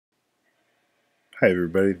Hi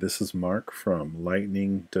everybody, this is Mark from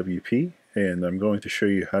Lightning WP, and I'm going to show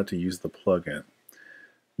you how to use the plugin.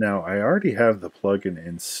 Now, I already have the plugin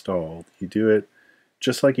installed. You do it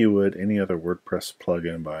just like you would any other WordPress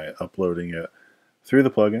plugin by uploading it through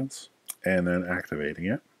the plugins and then activating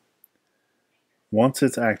it. Once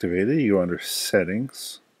it's activated, you go under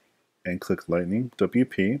Settings and click Lightning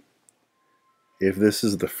WP. If this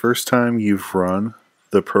is the first time you've run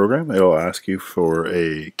the program, it'll ask you for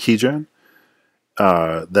a keygen.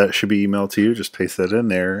 That should be emailed to you. Just paste that in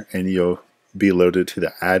there and you'll be loaded to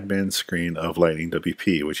the admin screen of Lightning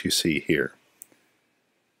WP, which you see here.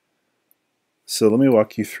 So let me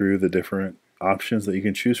walk you through the different options that you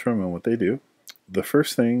can choose from and what they do. The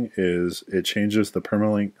first thing is it changes the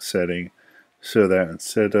permalink setting so that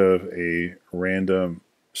instead of a random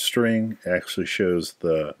string, it actually shows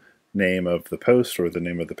the name of the post or the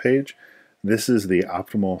name of the page. This is the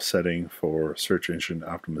optimal setting for search engine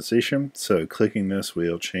optimization. So clicking this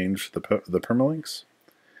will change the permalinks.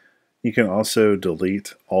 You can also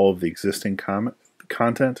delete all of the existing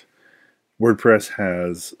content. WordPress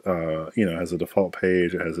has, has a default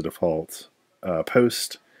page, it has a default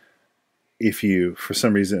post. If you, for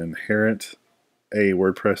some reason, inherit a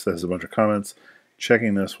WordPress that has a bunch of comments,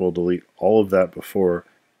 checking this will delete all of that before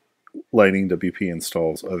Lightning WP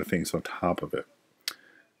installs other things on top of it.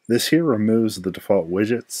 This here removes the default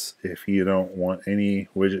widgets. If you don't want any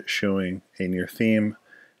widget showing in your theme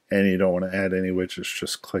and you don't want to add any widgets,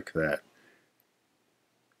 just click that.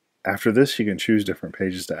 After this, you can choose different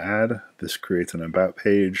pages to add. This creates an about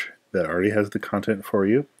page that already has the content for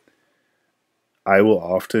you. I will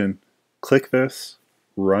often click this,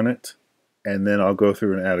 run it, and then I'll go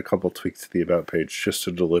through and add a couple tweaks to the about page just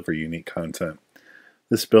to deliver unique content.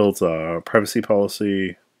 This builds a privacy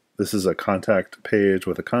policy. This is a contact page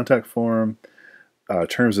with a contact form,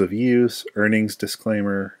 terms of use, earnings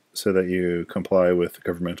disclaimer so that you comply with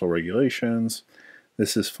governmental regulations.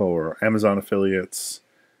 This is for Amazon affiliates.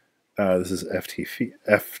 This is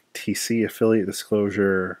FTC affiliate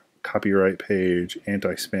disclosure, copyright page,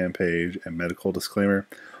 anti-spam page, and medical disclaimer.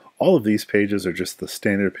 All of these pages are just the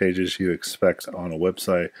standard pages you expect on a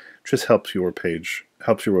website. Just helps your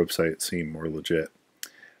website seem more legit.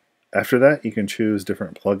 After that, you can choose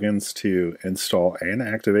different plugins to install and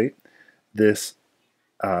activate. This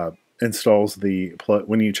installs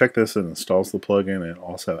when you check this, it installs the plugin and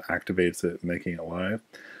also activates it, making it live.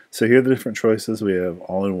 So here are the different choices. We have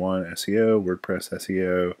all-in-one SEO, WordPress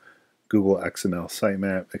SEO, Google XML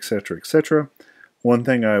sitemap, etc., etc. One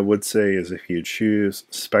thing I would say is if you choose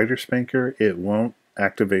SpiderSpanker, it won't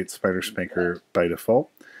activate SpiderSpanker by default,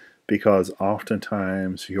 because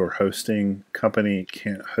oftentimes your hosting company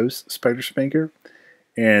can't host SpiderSpanker,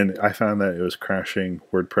 and I found that it was crashing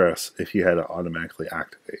WordPress if you had to automatically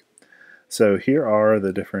activate. So here are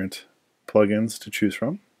the different plugins to choose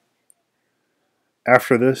from.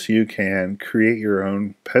 After this, you can create your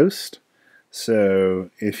own post. So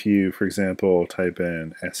if you, for example, type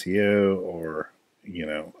in SEO or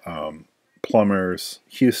plumbers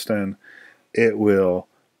Houston, it will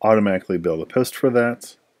automatically build a post for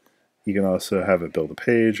that. You can also have it build a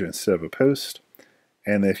page instead of a post.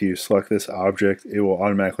 And if you select this object, it will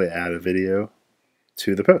automatically add a video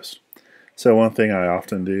to the post. So one thing I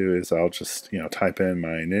often do is I'll just type in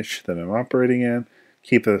my niche that I'm operating in,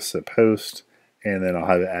 keep this a post, and then I'll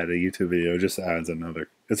have it add a YouTube video. It just adds another.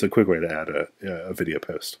 It's a quick way to add a video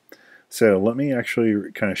post. So let me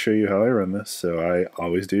actually kind of show you how I run this. So I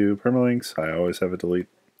always do permalinks. I always have a delete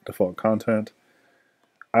default content.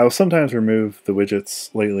 I will sometimes remove the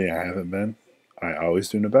widgets. Lately I haven't been. I always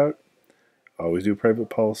do an about, always do private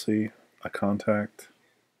policy, a contact,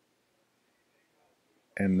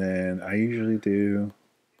 and then I usually do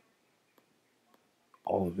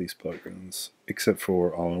all of these plugins except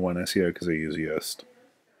for all-in-one SEO because I use Yoast.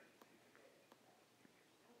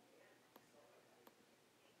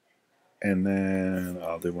 And then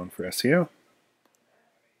I'll do one for SEO.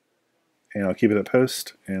 And I'll keep it at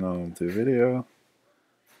post and I'll do video.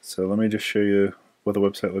 So let me just show you what the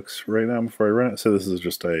website looks right now before I run it. So this is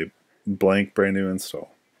just a blank brand new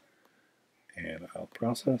install. And I'll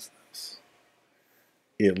process this.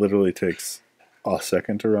 It literally takes a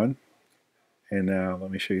second to run. And now let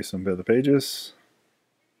me show you some of the pages.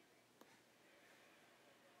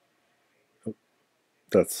 Oh,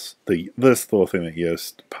 that's this little thing that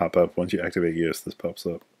Yoast pop up. Once you activate Yoast, this pops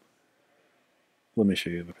up. Let me show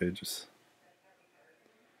you the pages.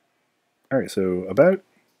 Alright, so about,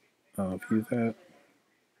 I'll view that.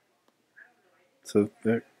 So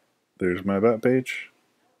there's my about page.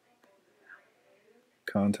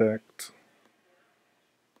 Contact.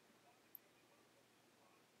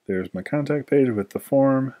 There's my contact page with the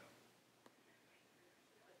form.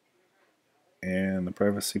 and the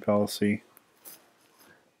privacy policy.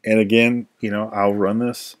 And again, I'll run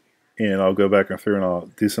this and I'll go back and through and I'll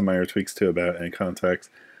do some minor tweaks to about and context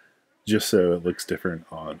just so it looks different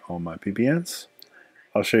on all my PBNs.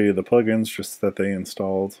 I'll show you the plugins just that they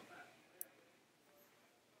installed.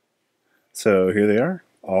 So here they are,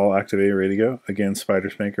 all activated, ready to go. Again, Spider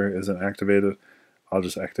Spanker isn't activated. I'll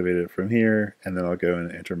just activate it from here, and then I'll go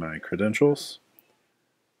and enter my credentials.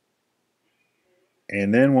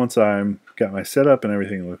 And then once I'm got my setup and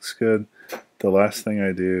everything looks good, the last thing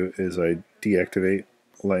I do is I deactivate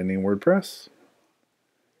Lightning WordPress,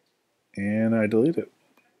 and I delete it.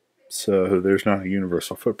 So there's not a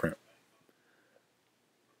universal footprint.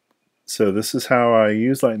 So this is how I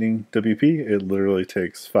use Lightning WP. It literally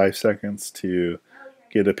takes 5 seconds to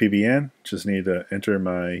get a PBN. Just need to enter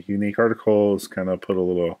my unique articles, kind of put a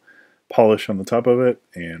little polish on the top of it,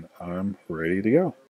 and I'm ready to go.